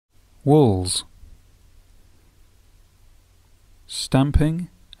Walls. Stamping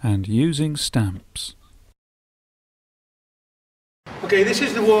and using stamps. Okay, this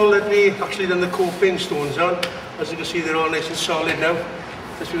is the wall that we actually done the coping stones on. As you can see, they're all nice and solid now.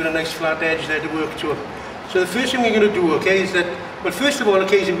 Just we've got a nice flat edge there to work to. So the first thing we're going to do, okay, is that, well, first of all,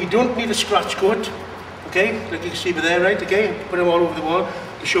 okay, is we don't need a scratch coat, okay, like you can see over there, right, okay, put them all over the wall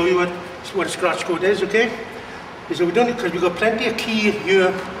to show you what a scratch coat is, okay. So we don't need, because we've got plenty of key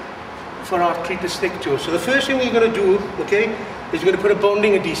here for our tree to stick to. So the first thing we're going to do, okay, is we're going to put a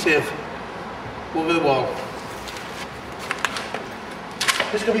bonding adhesive over the wall.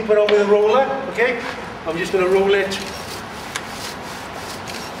 This is going to be put on with a roller, okay? I'm just going to roll it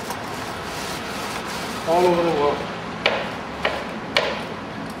all over the wall.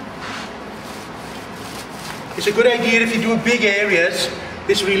 It's a good idea if you're doing big areas,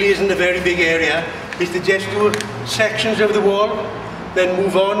 this really isn't a very big area, is to just do sections of the wall, then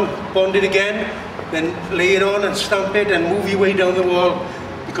move on, bond it again, then lay it on and stamp it and move your way down the wall.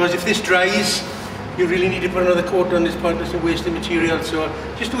 Because if this dries, you really need to put another coat on this point. It's a waste of material. So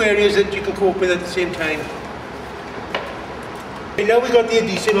just do areas that you can cope with at the same time. Okay, now we've got the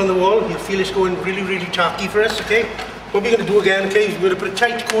adhesive on the wall. You'll feel it's going really, really tacky for us, okay? What we're going to do again, okay, is we're going to put a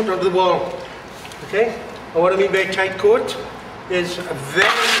tight coat onto the wall, okay? And what I mean by a tight coat is a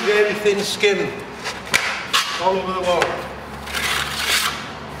very, very thin skim all over the wall.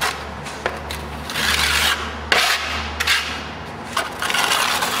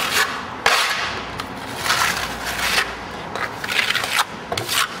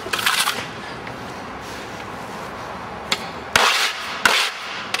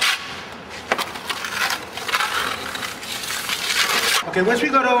 Okay, once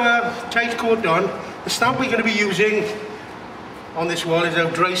we've got our tight coat on, the stamp we're going to be using on this wall is our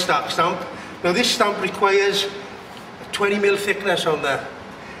dry stack stamp. Now this stamp requires a 20mm thickness on there,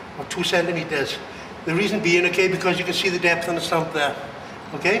 or 2 centimeters. The reason being, okay, because you can see the depth on the stamp there.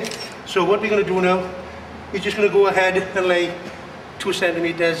 Okay, so what we're going to do now, we're just going to go ahead and lay 2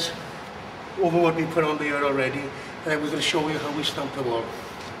 centimeters over what we put on here already, and then we're going to show you how we stamp the wall.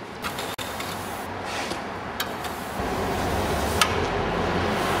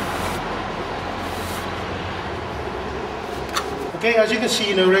 Okay, as you can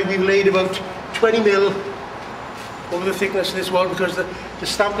see now, right, we've laid about 20mm over the thickness of this wall because the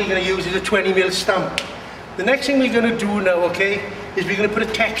stamp we're going to use is a 20mm stamp. The next thing we're going to do now, okay, is we're going to put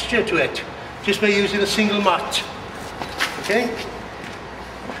a texture to it just by using a single mat. Okay?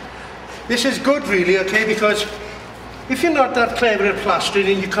 This is good really, okay, because if you're not that clever at plastering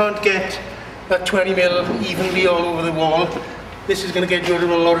and you can't get that 20mm evenly all over the wall, this is going to get you out of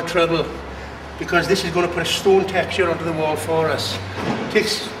a lot of trouble, because this is going to put a stone texture onto the wall for us. It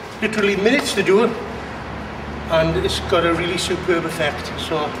takes literally minutes to do it, and it's got a really superb effect.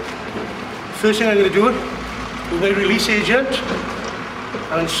 So, first thing I'm going to do with my release agent, I'm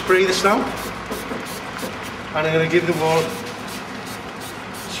going to spray the stamp, and I'm going to give the wall a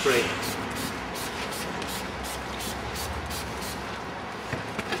spray.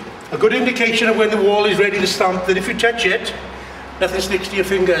 A good indication of when the wall is ready to stamp, that if you touch it, nothing sticks to your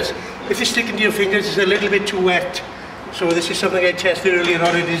fingers. If you're sticking to your fingers, it's a little bit too wet. So this is something I tested earlier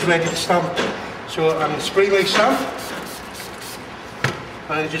on, it is ready to stamp. So I'm going to spray my stamp,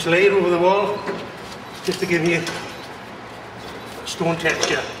 and just lay it over the wall, just to give you a stone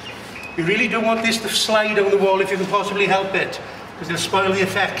texture. You really don't want this to slide down the wall if you can possibly help it, because it'll spoil the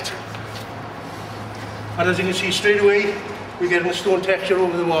effect. And as you can see straight away, we're getting a stone texture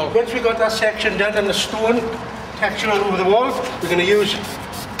over the wall. Once we've got that section done and the stone texture all over the wall, we're going to use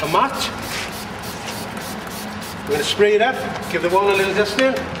a mat. We're going to spray it up, give the wall a little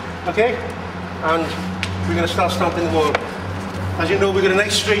dusting, okay, and we're going to start stamping the wall. As you know, we've got a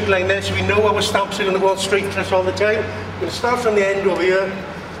nice straight line there, so we know our stamps are going to go on straight for us all the time. We're going to start from the end over here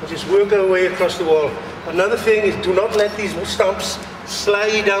and just work our way across the wall. Another thing is, do not let these stamps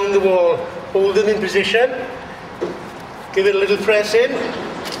slide down the wall. Hold them in position, give it a little press in,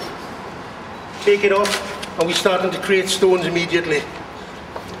 take it off, and we're starting to create stones immediately.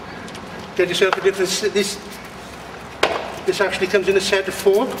 Get yourself a different, this actually comes in a set of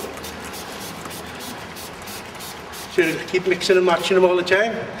 4. So you keep mixing and matching them all the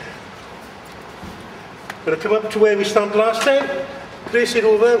time. Going to come up to where we stamped last time, place it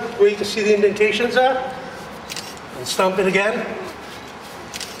over where you can see the indentations are, and stamp it again.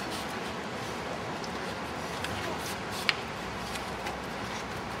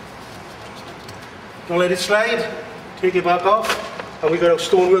 Don't let it slide, take it back off, and we've got our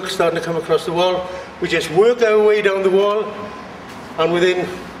stonework starting to come across the wall. We just work our way down the wall, and within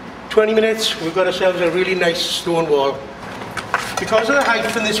 20 minutes we've got ourselves a really nice stone wall. because of the height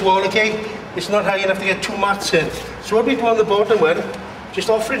from this wall, okay, it's not high enough to get two mats in. So what we do on the bottom one, just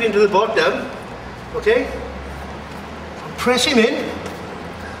offer it into the bottom, okay, press him in,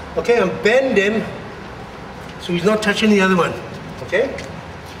 okay, and bend him so he's not touching the other one, okay,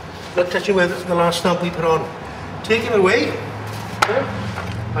 not touching where the last stamp we put on. Take him away, okay?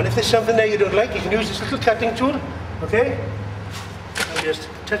 And if there's something there you don't like, you can use this little cutting tool, okay, and just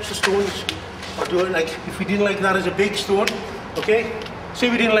touch the stones, or do it like, if we didn't like that as a big stone, okay, say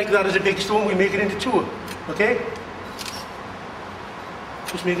we didn't like that as a big stone, we make it into two, okay,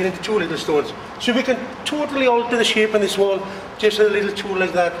 just make it into two little stones. So we can totally alter the shape on this wall just with a little tool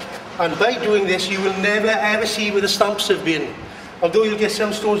like that, and by doing this you will never ever see where the stamps have been. Although you'll get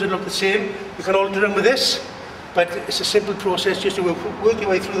some stones that look the same, you can alter them with this, but it's a simple process just to work your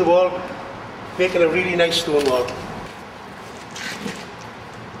way through the wall, making a really nice stone wall.